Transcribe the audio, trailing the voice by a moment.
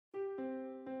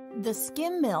The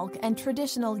skim milk and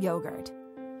traditional yogurt.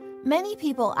 Many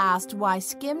people asked why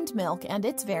skimmed milk and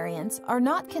its variants are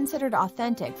not considered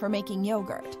authentic for making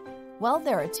yogurt. Well,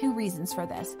 there are two reasons for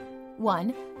this.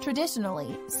 One,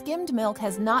 traditionally, skimmed milk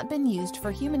has not been used for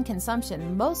human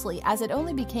consumption, mostly as it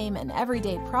only became an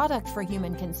everyday product for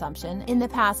human consumption in the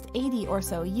past 80 or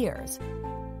so years.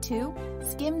 Two,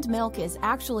 skimmed milk is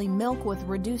actually milk with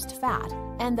reduced fat,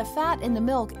 and the fat in the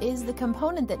milk is the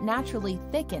component that naturally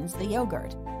thickens the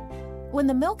yogurt. When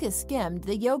the milk is skimmed,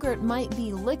 the yogurt might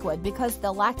be liquid because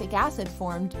the lactic acid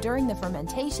formed during the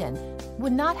fermentation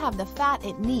would not have the fat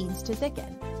it needs to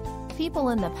thicken. People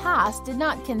in the past did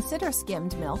not consider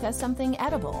skimmed milk as something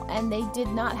edible, and they did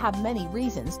not have many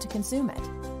reasons to consume it.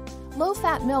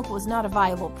 Low-fat milk was not a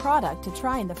viable product to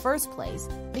try in the first place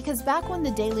because back when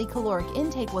the daily caloric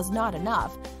intake was not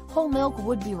enough, whole milk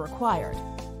would be required.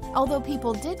 Although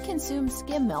people did consume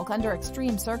skim milk under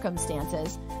extreme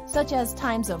circumstances, such as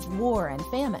times of war and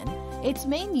famine, its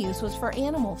main use was for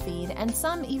animal feed, and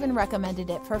some even recommended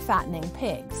it for fattening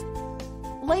pigs.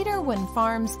 Later, when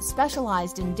farms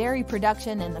specialized in dairy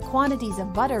production and the quantities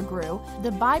of butter grew,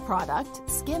 the byproduct,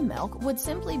 skim milk, would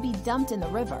simply be dumped in the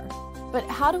river. But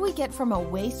how do we get from a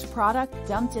waste product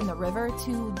dumped in the river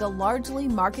to the largely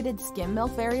marketed skim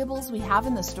milk variables we have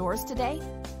in the stores today?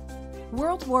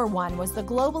 World War I was the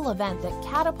global event that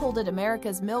catapulted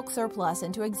America's milk surplus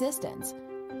into existence.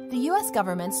 The U.S.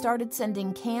 government started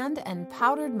sending canned and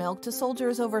powdered milk to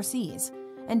soldiers overseas,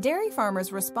 and dairy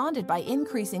farmers responded by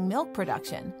increasing milk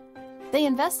production. They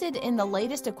invested in the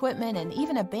latest equipment and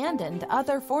even abandoned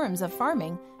other forms of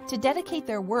farming to dedicate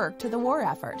their work to the war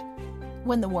effort.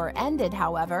 When the war ended,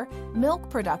 however, milk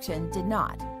production did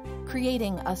not,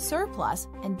 creating a surplus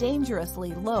and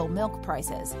dangerously low milk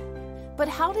prices. But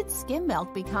how did skim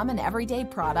milk become an everyday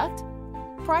product?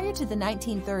 Prior to the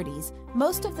 1930s,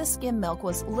 most of the skim milk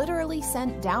was literally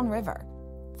sent downriver.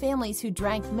 Families who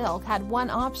drank milk had one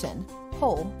option,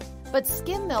 whole, but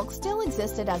skim milk still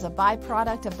existed as a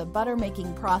byproduct of the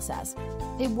butter-making process.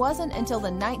 It wasn't until the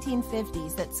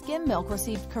 1950s that skim milk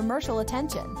received commercial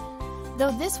attention,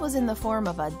 though this was in the form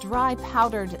of a dry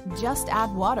powdered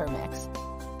just-add-water mix.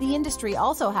 The industry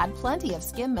also had plenty of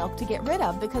skim milk to get rid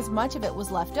of because much of it was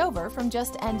left over from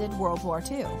just-ended World War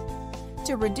II.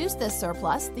 To reduce this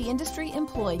surplus, the industry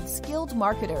employed skilled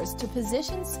marketers to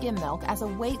position skim milk as a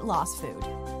weight loss food.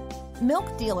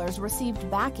 Milk dealers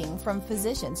received backing from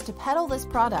physicians to peddle this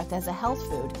product as a health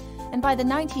food, and by the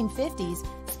 1950s,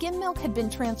 skim milk had been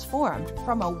transformed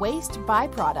from a waste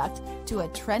byproduct to a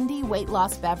trendy weight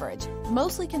loss beverage,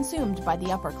 mostly consumed by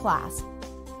the upper class.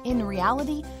 In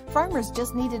reality, farmers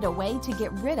just needed a way to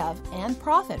get rid of and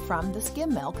profit from the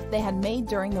skim milk they had made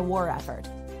during the war effort.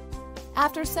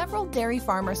 After several dairy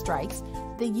farmer strikes,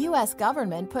 the U.S.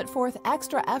 government put forth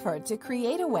extra effort to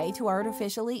create a way to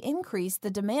artificially increase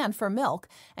the demand for milk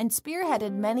and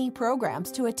spearheaded many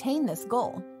programs to attain this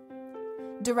goal.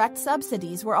 Direct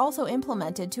subsidies were also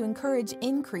implemented to encourage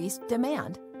increased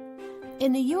demand.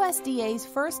 In the USDA's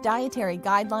first dietary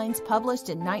guidelines published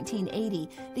in 1980,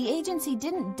 the agency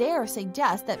didn't dare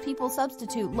suggest that people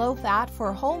substitute low-fat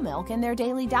for whole milk in their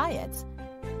daily diets.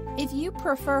 If you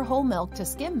prefer whole milk to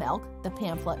skim milk, the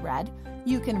pamphlet read,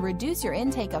 you can reduce your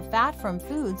intake of fat from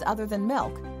foods other than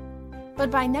milk. But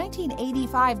by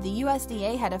 1985, the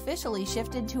USDA had officially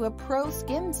shifted to a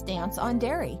pro-skim stance on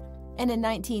dairy. And in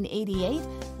 1988,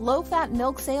 low-fat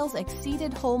milk sales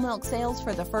exceeded whole milk sales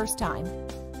for the first time.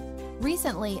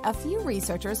 Recently, a few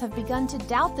researchers have begun to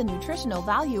doubt the nutritional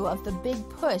value of the big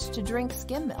push to drink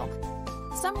skim milk.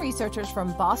 Some researchers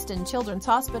from Boston Children's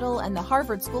Hospital and the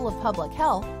Harvard School of Public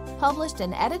Health published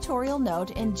an editorial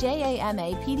note in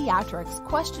JAMA Pediatrics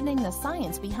questioning the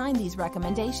science behind these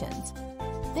recommendations.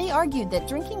 They argued that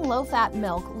drinking low-fat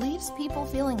milk leaves people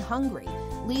feeling hungry,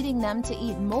 leading them to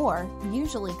eat more,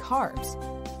 usually carbs.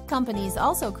 Companies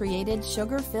also created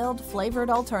sugar-filled, flavored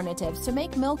alternatives to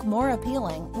make milk more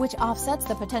appealing, which offsets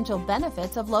the potential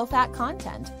benefits of low-fat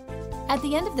content. At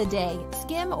the end of the day,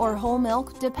 skim or whole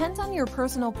milk depends on your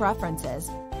personal preferences.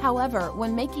 However,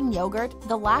 when making yogurt,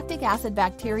 the lactic acid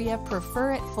bacteria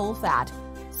prefer it full fat.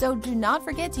 So do not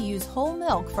forget to use whole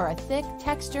milk for a thick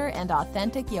texture and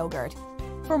authentic yogurt.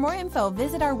 For more info,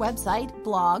 visit our website,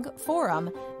 blog,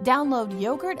 forum, download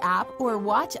yogurt app, or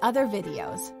watch other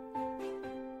videos.